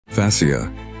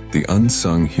Fascia, the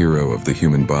unsung hero of the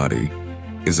human body,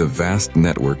 is a vast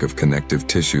network of connective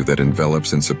tissue that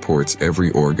envelops and supports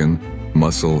every organ,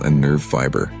 muscle, and nerve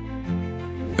fiber.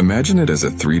 Imagine it as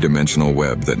a three-dimensional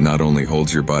web that not only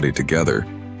holds your body together,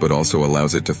 but also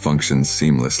allows it to function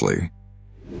seamlessly.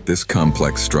 This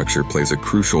complex structure plays a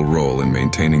crucial role in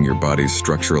maintaining your body's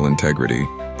structural integrity,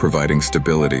 providing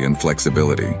stability and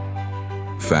flexibility.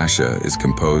 Fascia is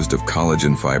composed of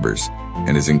collagen fibers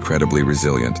and is incredibly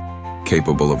resilient,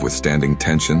 capable of withstanding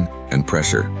tension and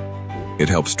pressure. It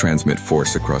helps transmit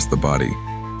force across the body,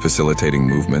 facilitating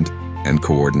movement and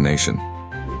coordination.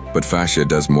 But fascia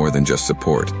does more than just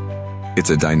support. It's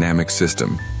a dynamic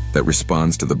system that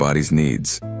responds to the body's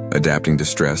needs, adapting to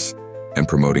stress and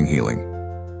promoting healing.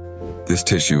 This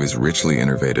tissue is richly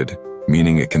innervated,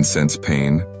 meaning it can sense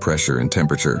pain, pressure, and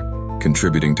temperature,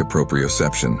 contributing to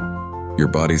proprioception, your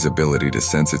body's ability to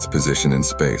sense its position in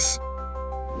space.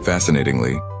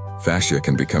 Fascinatingly, fascia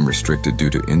can become restricted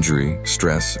due to injury,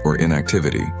 stress, or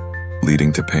inactivity,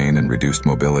 leading to pain and reduced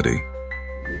mobility.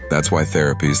 That's why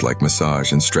therapies like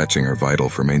massage and stretching are vital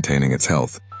for maintaining its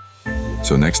health.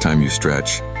 So next time you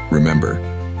stretch, remember,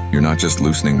 you're not just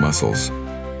loosening muscles,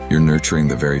 you're nurturing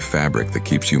the very fabric that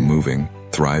keeps you moving,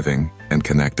 thriving, and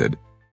connected.